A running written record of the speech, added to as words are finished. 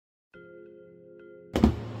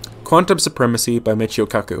Quantum Supremacy by Michio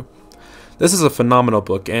Kaku. This is a phenomenal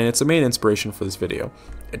book, and it's the main inspiration for this video.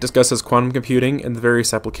 It discusses quantum computing and the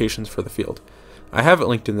various applications for the field. I have it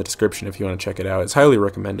linked in the description if you want to check it out. It's highly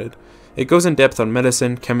recommended. It goes in depth on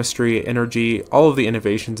medicine, chemistry, energy, all of the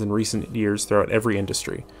innovations in recent years throughout every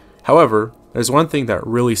industry. However, there's one thing that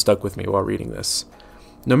really stuck with me while reading this.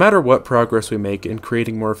 No matter what progress we make in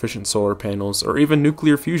creating more efficient solar panels, or even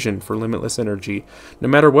nuclear fusion for limitless energy, no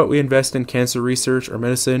matter what we invest in cancer research or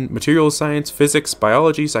medicine, materials science, physics,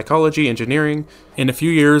 biology, psychology, engineering, in a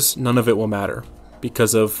few years, none of it will matter,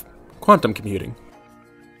 because of quantum computing.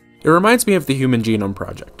 It reminds me of the Human Genome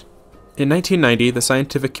Project. In 1990, the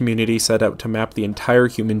scientific community set out to map the entire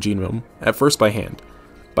human genome, at first by hand.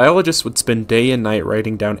 Biologists would spend day and night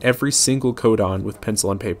writing down every single codon with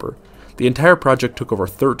pencil and paper. The entire project took over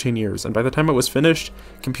 13 years, and by the time it was finished,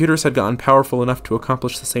 computers had gotten powerful enough to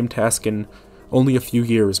accomplish the same task in only a few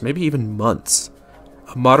years, maybe even months.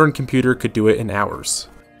 A modern computer could do it in hours.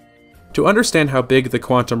 To understand how big the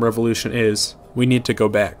quantum revolution is, we need to go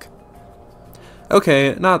back.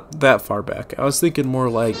 Okay, not that far back. I was thinking more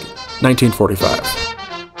like 1945.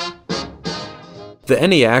 The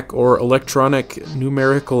ENIAC, or Electronic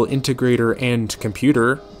Numerical Integrator and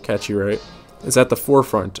Computer, catchy right, is at the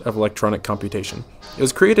forefront of electronic computation. It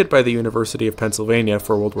was created by the University of Pennsylvania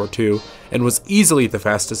for World War II and was easily the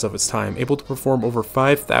fastest of its time, able to perform over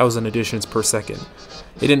 5,000 additions per second.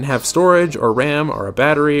 It didn't have storage or RAM or a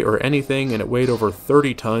battery or anything, and it weighed over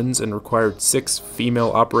 30 tons and required 6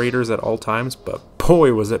 female operators at all times, but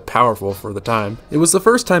boy was it powerful for the time. It was the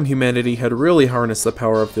first time humanity had really harnessed the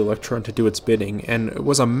power of the electron to do its bidding, and it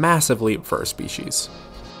was a massive leap for our species.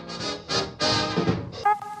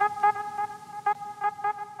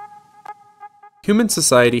 Human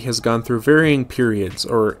society has gone through varying periods,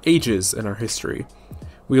 or ages, in our history.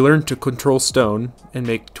 We learned to control stone and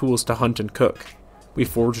make tools to hunt and cook. We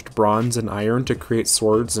forged bronze and iron to create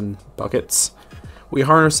swords and buckets. We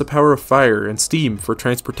harnessed the power of fire and steam for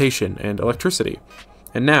transportation and electricity.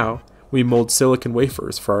 And now, we mold silicon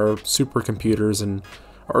wafers for our supercomputers and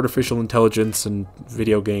artificial intelligence and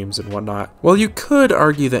video games and whatnot. While you could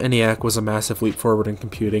argue that ENIAC was a massive leap forward in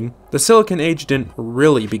computing, the Silicon Age didn't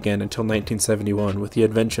really begin until 1971 with the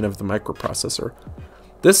invention of the microprocessor.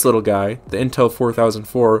 This little guy, the Intel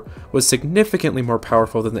 4004, was significantly more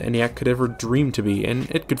powerful than the ENIAC could ever dream to be, and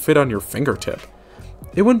it could fit on your fingertip.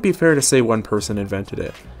 It wouldn't be fair to say one person invented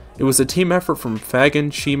it. It was a team effort from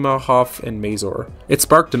Fagan, Shima, Hoff, and Mazur. It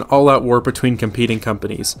sparked an all-out war between competing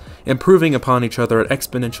companies, improving upon each other at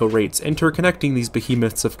exponential rates, interconnecting these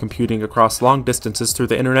behemoths of computing across long distances through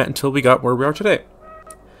the internet until we got where we are today.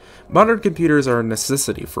 Modern computers are a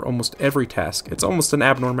necessity for almost every task. It's almost an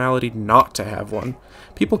abnormality not to have one.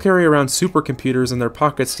 People carry around supercomputers in their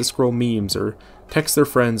pockets to scroll memes, or text their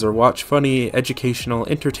friends, or watch funny, educational,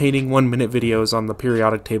 entertaining 1-minute videos on the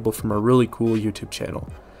periodic table from a really cool YouTube channel.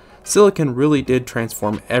 Silicon really did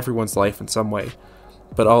transform everyone's life in some way,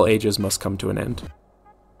 but all ages must come to an end.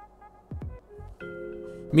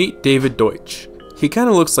 Meet David Deutsch. He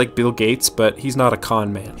kinda looks like Bill Gates, but he's not a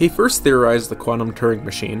con man. He first theorized the quantum Turing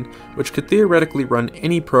machine, which could theoretically run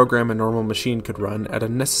any program a normal machine could run at a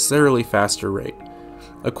necessarily faster rate.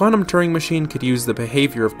 A quantum Turing machine could use the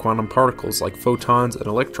behavior of quantum particles like photons and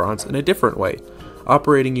electrons in a different way,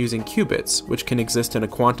 operating using qubits, which can exist in a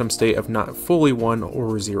quantum state of not fully 1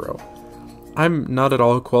 or 0. I'm not at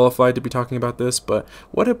all qualified to be talking about this, but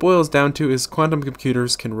what it boils down to is quantum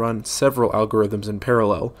computers can run several algorithms in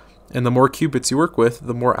parallel, and the more qubits you work with,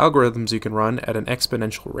 the more algorithms you can run at an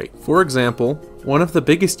exponential rate. For example, one of the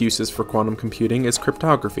biggest uses for quantum computing is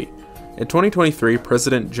cryptography. In 2023,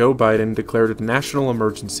 President Joe Biden declared a national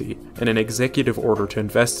emergency and an executive order to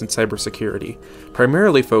invest in cybersecurity,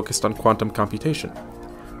 primarily focused on quantum computation.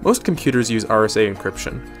 Most computers use RSA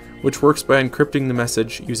encryption, which works by encrypting the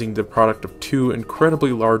message using the product of 2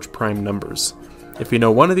 incredibly large prime numbers. If you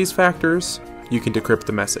know one of these factors, you can decrypt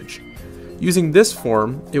the message. Using this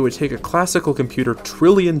form, it would take a classical computer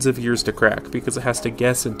trillions of years to crack because it has to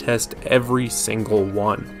guess and test every single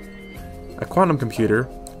one. A quantum computer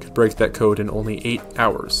could break that code in only 8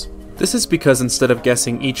 hours. This is because instead of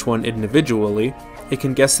guessing each one individually, it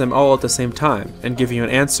can guess them all at the same time and give you an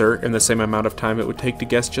answer in the same amount of time it would take to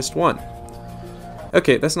guess just one.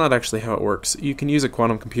 Okay, that's not actually how it works. You can use a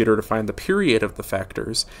quantum computer to find the period of the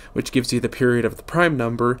factors, which gives you the period of the prime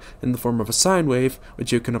number in the form of a sine wave,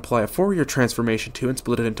 which you can apply a Fourier transformation to and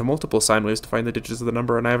split it into multiple sine waves to find the digits of the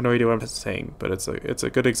number, and I have no idea what I'm saying, but it's a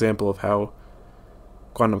good example of how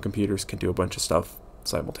quantum computers can do a bunch of stuff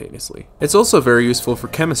simultaneously. It's also very useful for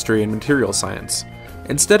chemistry and material science.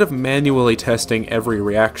 Instead of manually testing every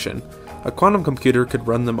reaction, A quantum computer could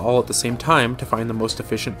run them all at the same time to find the most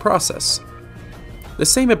efficient process. The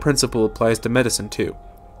same principle applies to medicine too.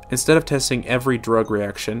 Instead of testing every drug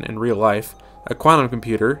reaction in real life, a quantum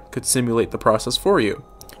computer could simulate the process for you.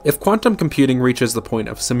 If quantum computing reaches the point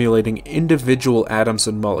of simulating individual atoms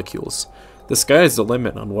and molecules, the sky is the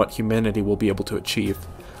limit on what humanity will be able to achieve.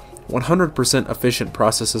 100% efficient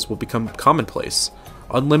processes will become commonplace.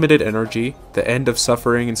 Unlimited energy, the end of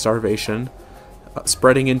suffering and starvation,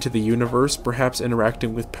 spreading into the universe, perhaps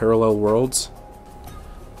interacting with parallel worlds.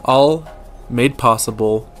 All made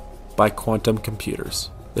possible by quantum computers.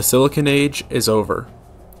 The Silicon Age is over.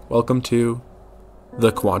 Welcome to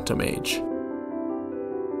the Quantum Age.